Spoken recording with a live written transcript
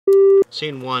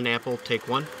Scene 1, Apple, take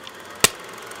 1.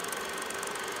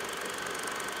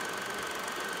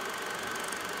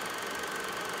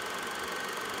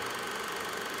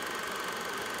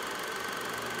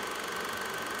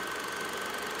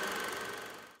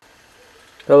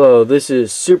 Hello, this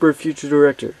is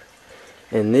Superfuturedirector,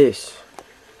 and this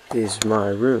is my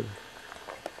room.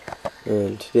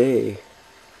 And today,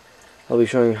 I'll be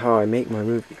showing you how I make my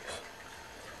movies.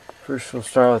 First, we'll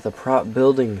start with a prop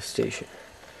building station,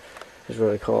 is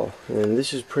what I call. And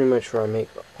this is pretty much where I make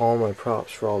all my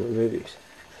props for all the movies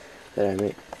that I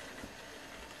make.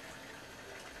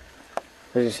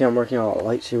 As you can see, I'm working on a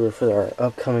lightsaber for our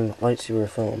upcoming lightsaber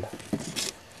film.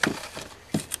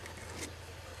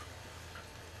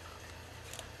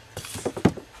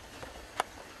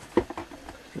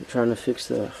 I'm trying to fix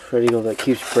the Freddy glove that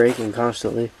keeps breaking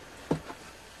constantly.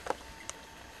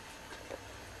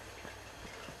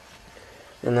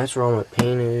 And that's where all my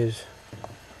paint is.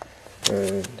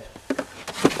 And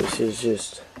this is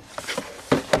just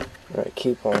where I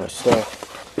keep all my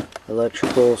stuff.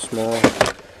 Electrical, small.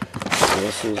 And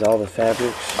this is all the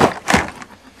fabrics.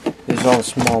 This is all the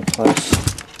small plastic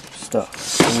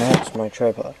stuff. And that's my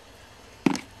tripod.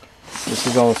 This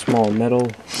is all the small metal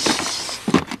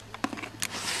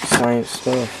science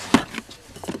stuff.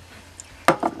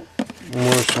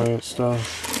 More science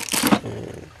stuff.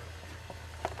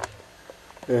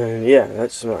 And yeah,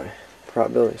 that's my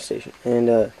prop building station. And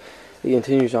it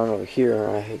continues on over here,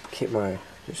 and I keep my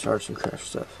just arts and crafts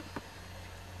stuff.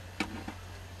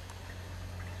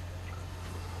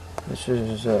 This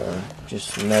is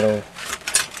just metal,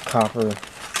 copper.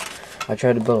 I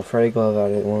tried to build a Freddy glove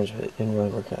out of it once, but it didn't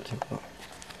really work out too well.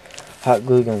 Hot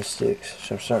glue gun sticks,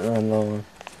 so I'm starting to run low on.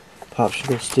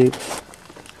 Popsicle sticks.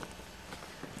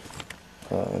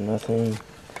 Nothing.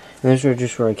 And this is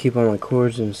just where I keep all my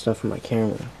cords and stuff for my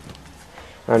camera.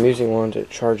 I'm using one to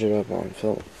charge it up on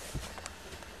film.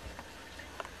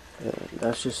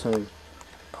 That's just some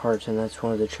parts, and that's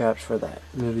one of the traps for that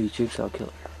movie Jigsaw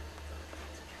Killer.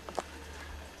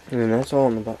 And that's all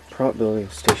in the prop building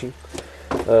station.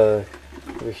 Over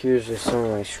here's just some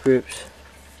of my scripts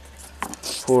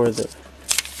for the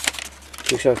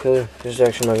Jigsaw Killer. This is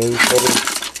actually my movie folder.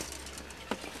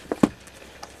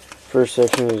 First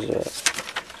section is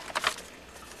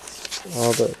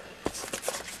all the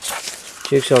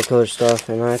Jigsaw Killer stuff,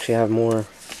 and I actually have more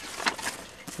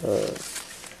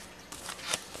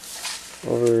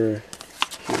over here.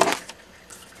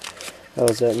 That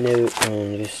was that note,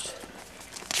 and just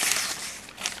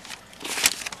a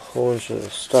whole bunch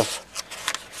of stuff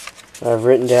I've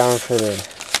written down for the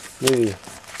movie.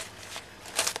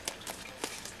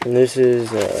 And this is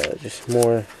just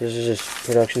more, this is just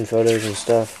production photos and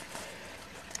stuff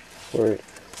for it.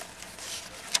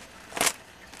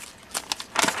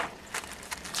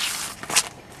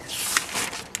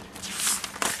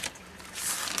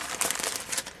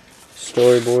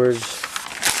 Storyboards,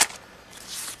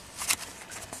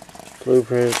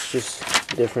 blueprints, just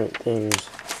different things.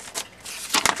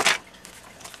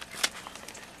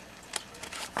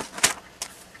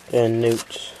 And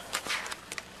notes.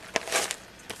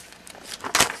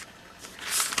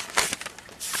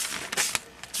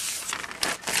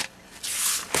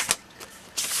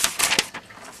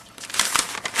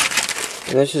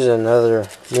 And this is another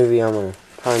movie I'm gonna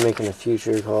probably make in the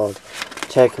future called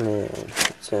Tech Man.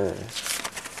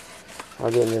 I'll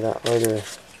get into that later.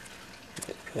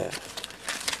 Yeah.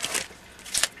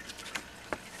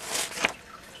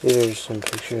 These are just some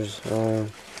pictures,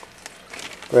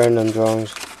 random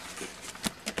drawings.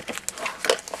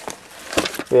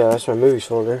 Yeah, that's my movies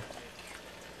folder.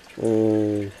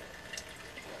 And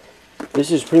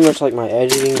this is pretty much like my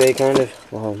editing bay, kind of.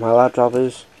 Well, my laptop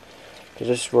is, because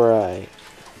this is where I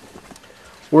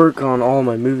work on all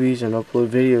my movies and upload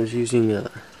videos using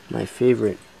my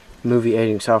favorite movie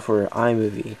editing software,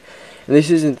 iMovie. And this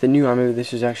isn't the new iMovie,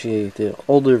 this is actually the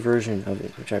older version of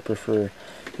it, which I prefer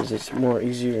because it's more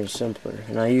easier and simpler.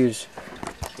 And I use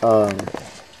other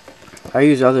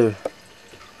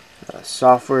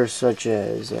software such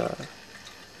as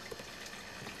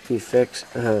Effects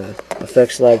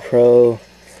Lab Pro,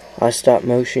 iStop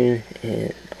Motion,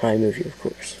 and iMovie, of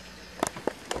course.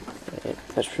 And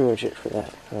that's pretty much it for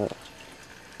that.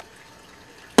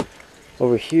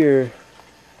 Over here,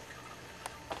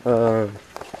 my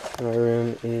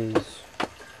room is,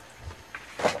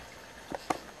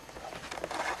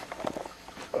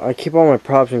 I keep all my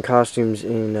props and costumes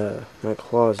in my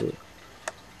closet.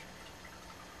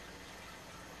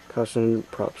 Costume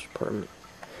props department.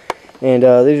 And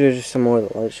these are just some more of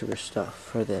the lightsaber stuff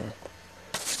for the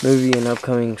movie and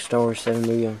upcoming Star Wars 7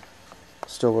 movie. I'm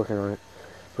still working on it.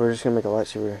 But we're just going to make a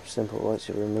lightsaber, simple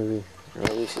lightsaber movie. or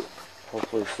at least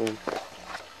hopefully soon.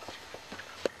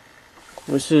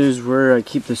 This is where I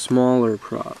keep the smaller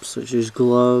props, such as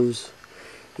gloves,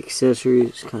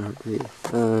 accessories, kind of weird,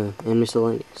 and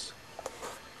miscellaneous.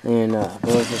 And below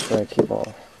this is where I keep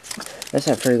all. That's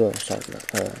that pretty little I was talking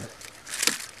about.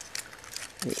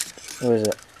 What is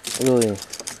it? Really,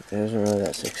 it wasn't really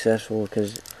that successful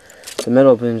because the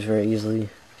metal bends very easily,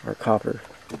 or copper.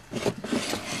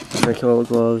 I keep all the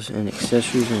gloves and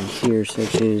accessories in here,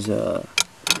 such as a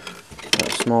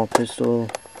small pistol.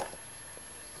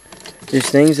 There's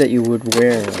things that you would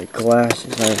wear, like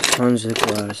glasses. I have tons of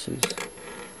glasses.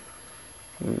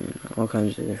 And all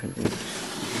kinds of different things.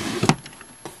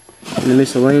 And the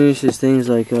miscellaneous is things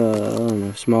like, I don't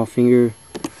know, small finger,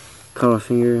 color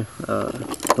finger,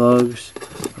 bugs,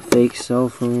 a fake cell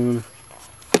phone,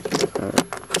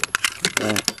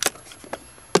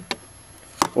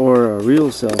 or a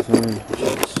real cell phone, which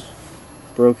is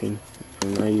broken,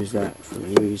 and I use that for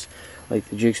movies, like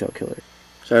the Jigsaw Killer.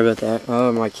 Sorry about that.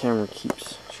 My camera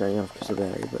keeps shutting off because of the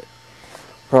battery, but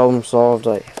problem solved.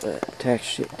 I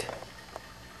attached it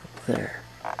there,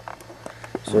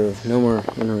 so no more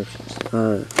interruptions.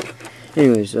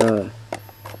 Anyways, this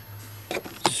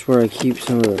is where I keep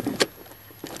some of the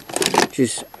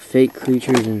just fake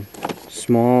creatures and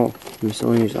small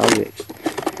miscellaneous objects,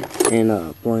 and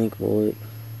a blank bullet.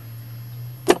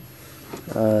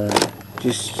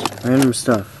 Just random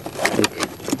stuff. Like,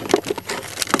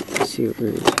 let's see what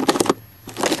it is.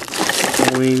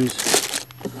 Coins.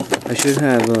 I should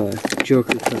have a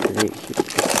Joker card right here.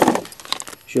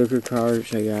 Joker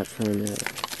cards I got from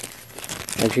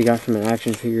actually got from an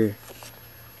action figure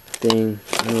thing.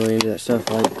 I'm really into that stuff.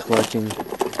 I like collecting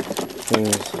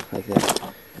things like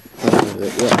that.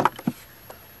 But yeah,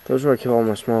 those are where I keep all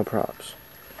my small props.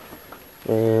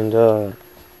 And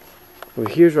well,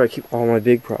 here's where I keep all my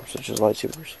big props, such as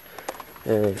lightsabers.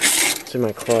 And it's in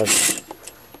my closet.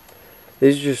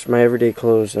 These are just my everyday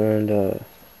clothes, and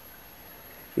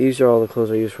these are all the clothes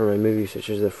I use for my movies, such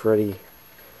as the Freddy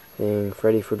thing,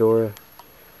 Freddy fedora,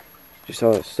 just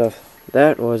all that stuff.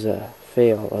 That was a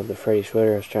fail of the Freddy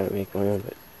sweater. I was trying to make my own,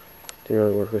 but didn't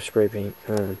really work with spray paint.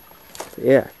 But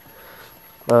yeah,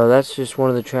 that's just one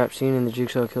of the traps seen in the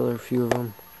Jigsaw Killer, a few of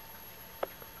them.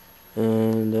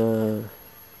 And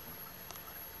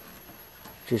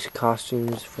just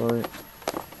costumes for it.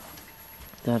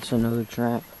 That's another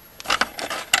trap.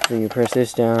 So you press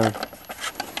this down,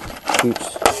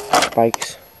 shoots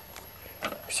spikes.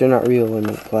 They're not real,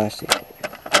 they're plastic.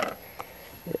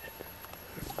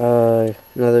 Yeah.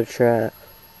 Another trap.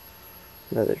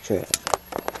 Another trap.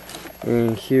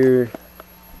 And here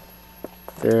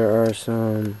there are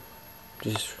some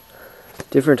just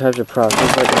different types of props.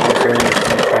 Just like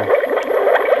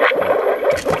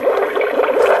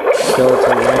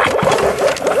skeleton neck.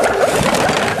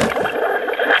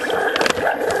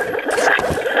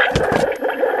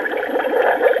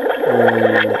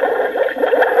 And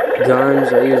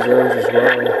guns, I use those as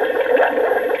well.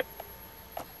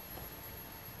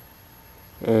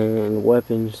 And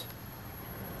weapons.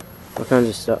 All kinds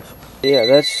of stuff. Yeah,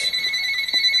 that's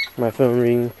my phone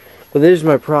ringing. But this is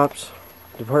my props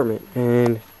department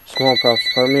and small props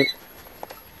department,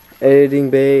 editing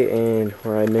bay, and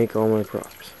where I make all my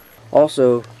props.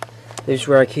 Also, this is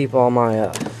where I keep all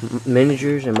my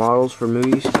miniatures and models for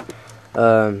movies.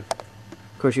 Of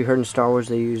course, you heard in Star Wars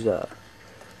they use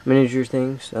miniature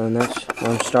things, and that's what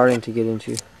I'm starting to get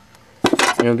into.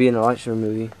 And it'll be in the lightsaber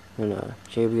movie, and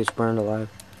Jacob gets burned alive.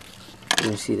 You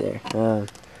can see there. But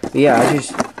yeah, I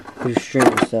just do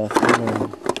streaming stuff.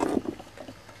 And,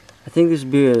 I think this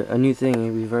would be a new thing.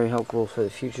 It would be very helpful for the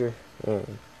future.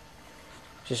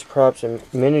 Just props and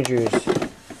miniatures.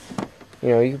 You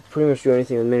know, you can pretty much do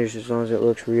anything with miniatures as long as it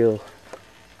looks real.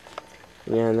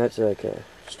 Yeah, and that's like a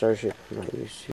starship I might use too.